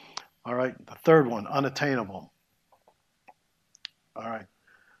 whatever. All right, the third one, unattainable. All right.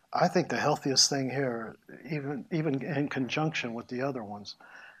 I think the healthiest thing here, even in conjunction with the other ones,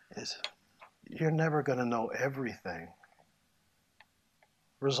 is you're never going to know everything.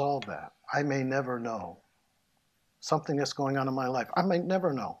 Resolve that. I may never know. Something that's going on in my life, I may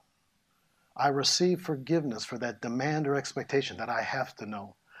never know. I receive forgiveness for that demand or expectation that I have to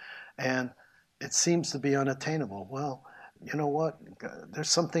know. And it seems to be unattainable. Well, you know what? There's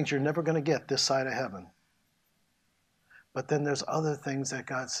some things you're never going to get this side of heaven. But then there's other things that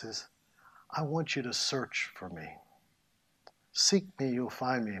God says, I want you to search for me. Seek me, you'll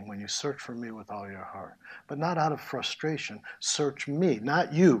find me when you search for me with all your heart. But not out of frustration. Search me,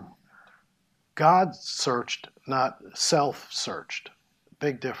 not you. God searched, not self-searched.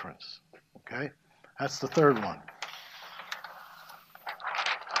 Big difference. Okay? That's the third one.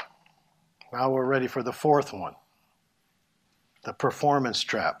 Now we're ready for the fourth one. The performance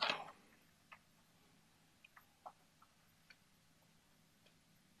trap.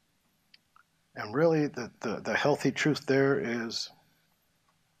 And really, the healthy truth there is,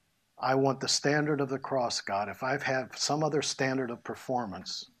 I want the standard of the cross, God. If I've had some other standard of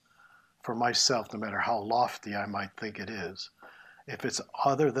performance for myself, no matter how lofty I might think it is, if it's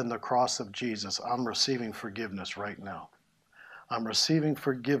other than the cross of Jesus, I'm receiving forgiveness right now. I'm receiving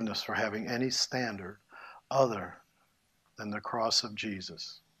forgiveness for having any standard other than the cross of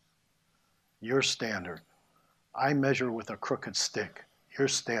Jesus. Your standard. I measure with a crooked stick. Your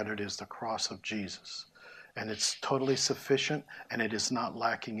standard is the cross of Jesus. And it's totally sufficient, and it is not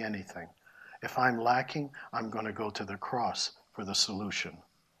lacking anything. If I'm lacking, I'm going to go to the cross for the solution.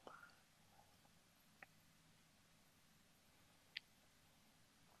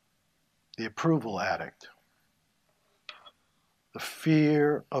 The approval addict. The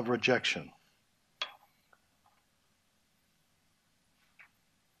fear of rejection.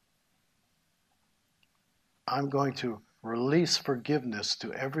 I'm going to release forgiveness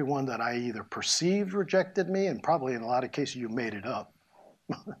to everyone that I either perceived rejected me, and probably in a lot of cases you made it up.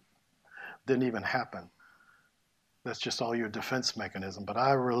 Didn't even happen. That's just all your defense mechanism. But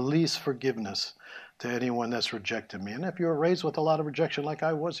I release forgiveness to anyone that's rejected me. And if you were raised with a lot of rejection like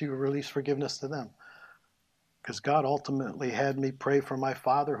I was, you release forgiveness to them. Because God ultimately had me pray for my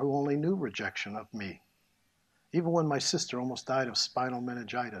father who only knew rejection of me. Even when my sister almost died of spinal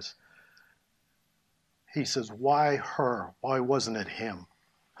meningitis, he says, why her? Why wasn't it him?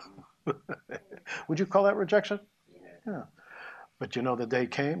 Would you call that rejection? Yeah. But you know, the day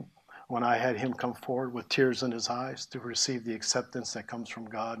came when I had him come forward with tears in his eyes to receive the acceptance that comes from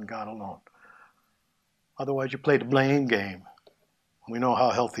God and God alone. Otherwise, you play the blame game. We know how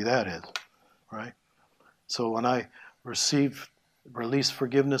healthy that is, right? So when I released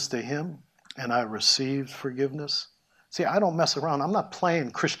forgiveness to him, and I received forgiveness. See, I don't mess around. I'm not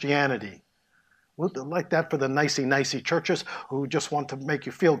playing Christianity. Like that for the nicey churches who just want to make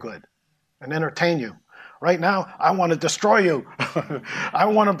you feel good and entertain you. Right now, I want to destroy you. I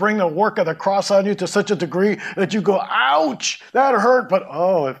want to bring the work of the cross on you to such a degree that you go, ouch, that hurt, but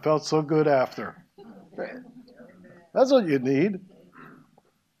oh, it felt so good after. That's what you need.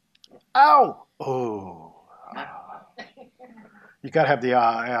 Ow! Oh. You got to have the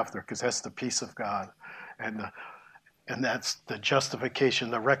after, because that's the peace of God. And that's the justification,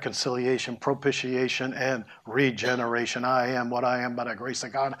 the reconciliation, propitiation, and regeneration. I am what I am by the grace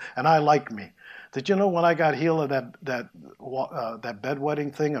of God, and I like me. Did you know when I got healed of that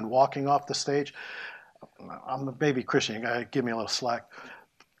bedwetting thing and walking off the stage? I'm a baby Christian. You got to give me a little slack.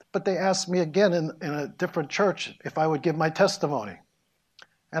 But they asked me again in a different church if I would give my testimony.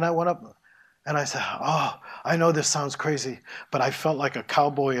 And I went up and I said, oh, I know this sounds crazy, but I felt like a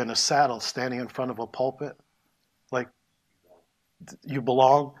cowboy in a saddle standing in front of a pulpit. Like, you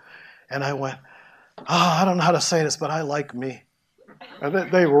belong. And I went, oh, I don't know how to say this, but I like me.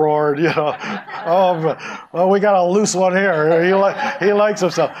 And they roared, you know. Oh, well, we got a loose one here. He likes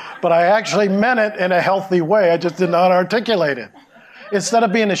himself. But I actually meant it in a healthy way. I just did not articulate it. Instead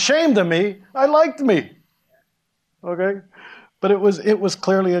of being ashamed of me, I liked me. Okay? But it was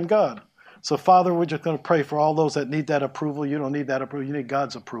clearly in God. So, Father, we're just going to pray for all those that need that approval. You don't need that approval. You need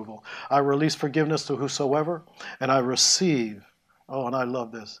God's approval. I release forgiveness to whosoever, and I receive Oh, and I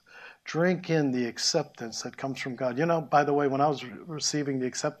love this. Drink in the acceptance that comes from God. You know, by the way, when I was receiving the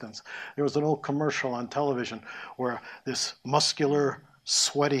acceptance, there was an old commercial on television where this muscular,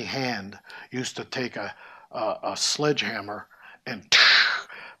 sweaty hand used to take a sledgehammer and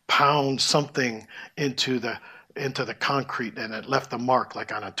pound something into the concrete, and it left a mark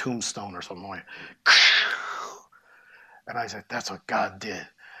like on a tombstone or something like that. And I said, that's what God did.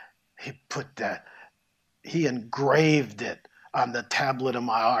 He engraved it on the tablet of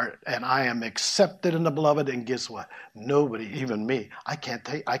my heart, and I am accepted in the beloved. And guess what? Nobody, even me, I can't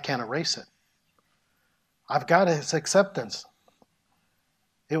erase it. I've got his acceptance.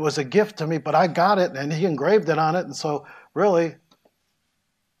 It was a gift to me, but I got it, and he engraved it on it. And so really,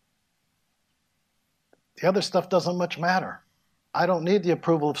 the other stuff doesn't much matter. I don't need the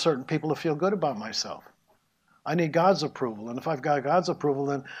approval of certain people to feel good about myself. I need God's approval, and if I've got God's approval,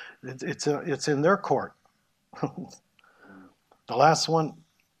 then it's in their court. The last one,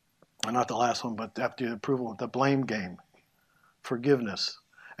 not the last one, but after the approval, the blame game, forgiveness.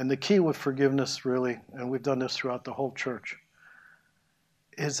 And the key with forgiveness, really, and we've done this throughout the whole church,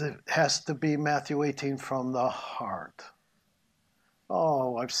 is it has to be Matthew 18 from the heart.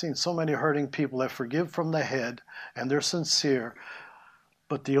 Oh, I've seen so many hurting people that forgive from the head, and they're sincere.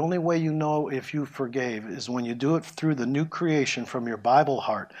 But the only way you know if you forgave is when you do it through the new creation from your Bible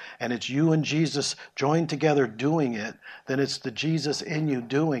heart, and it's you and Jesus joined together doing it, then it's the Jesus in you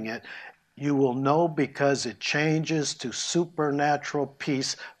doing it. You will know because it changes to supernatural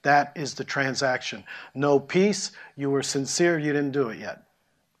peace. That is the transaction. No peace, you were sincere, you didn't do it yet.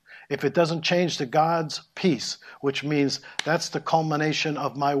 If it doesn't change to God's peace, which means that's the culmination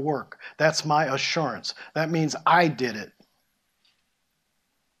of my work, that's my assurance, that means I did it.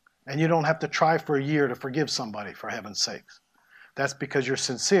 And you don't have to try for a year to forgive somebody, for heaven's sakes. That's because you're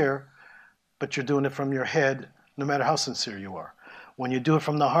sincere, but you're doing it from your head, no matter how sincere you are. When you do it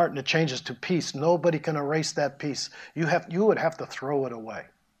from the heart and it changes to peace, nobody can erase that peace. You would have to throw it away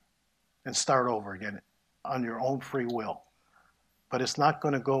and start over again on your own free will. But it's not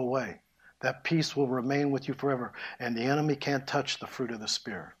going to go away. That peace will remain with you forever, and the enemy can't touch the fruit of the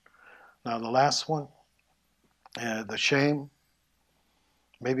Spirit. Now, the last one, the shame.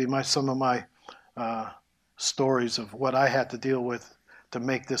 Maybe some of my stories of what I had to deal with to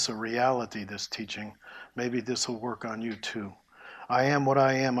make this a reality, this teaching, maybe this will work on you too. I am what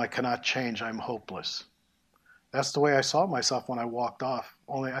I am. I cannot change. I'm hopeless. That's the way I saw myself when I walked off.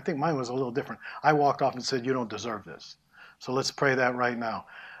 Only I think mine was a little different. I walked off and said, you don't deserve this. So let's pray that right now.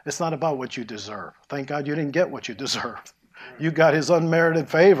 It's not about what you deserve. Thank God you didn't get what you deserved. You got his unmerited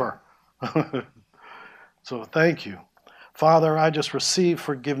favor. So thank you. Father, I just receive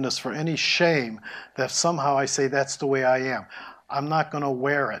forgiveness for any shame that somehow I say that's the way I am. I'm not going to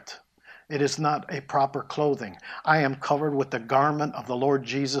wear it. It is not a proper clothing. I am covered with the garment of the Lord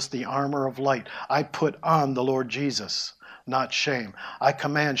Jesus, the armor of light. I put on the Lord Jesus, not shame. I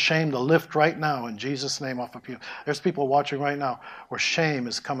command shame to lift right now in Jesus' name off of you. There's people watching right now where shame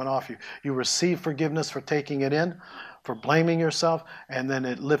is coming off you. You receive forgiveness for taking it in, for blaming yourself, and then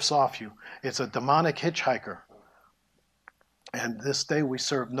it lifts off you. It's a demonic hitchhiker. And this day we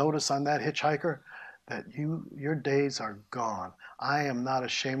serve notice on that hitchhiker that your days are gone. I am not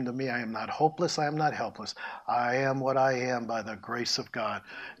ashamed of me. I am not hopeless. I am not helpless. I am what I am by the grace of God.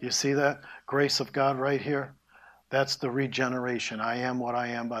 You see that grace of God right here? That's the regeneration. I am what I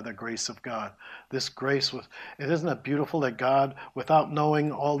am by the grace of God. This grace isn't it beautiful that God, without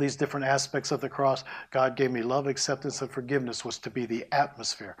knowing all these different aspects of the cross, God gave me love, acceptance, and forgiveness was to be the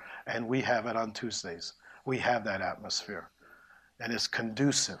atmosphere. And we have it on Tuesdays. We have that atmosphere. And it's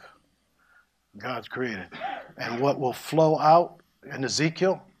conducive. God's created. And what will flow out in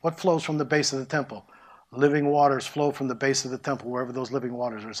Ezekiel? What flows from the base of the temple? Living waters flow from the base of the temple. Wherever those living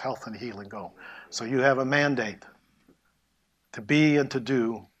waters, there's health and healing go. So you have a mandate to be and to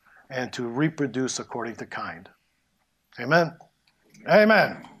do and to reproduce according to kind. Amen?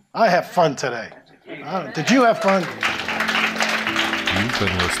 Amen. I have fun today. Did you have fun? You've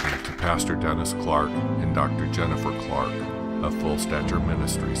been listening to Pastor Dennis Clark and Dr. Jennifer Clark of Full Stature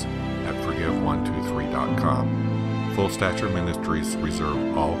Ministries at Forgive123.com. Full Stature Ministries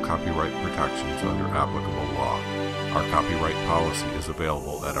reserve all copyright protections under applicable law. Our copyright policy is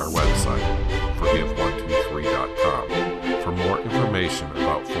available at our website, Forgive123.com. For more information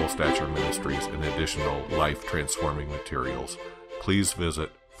about Full Stature Ministries and additional life-transforming materials, please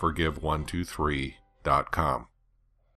visit Forgive123.com.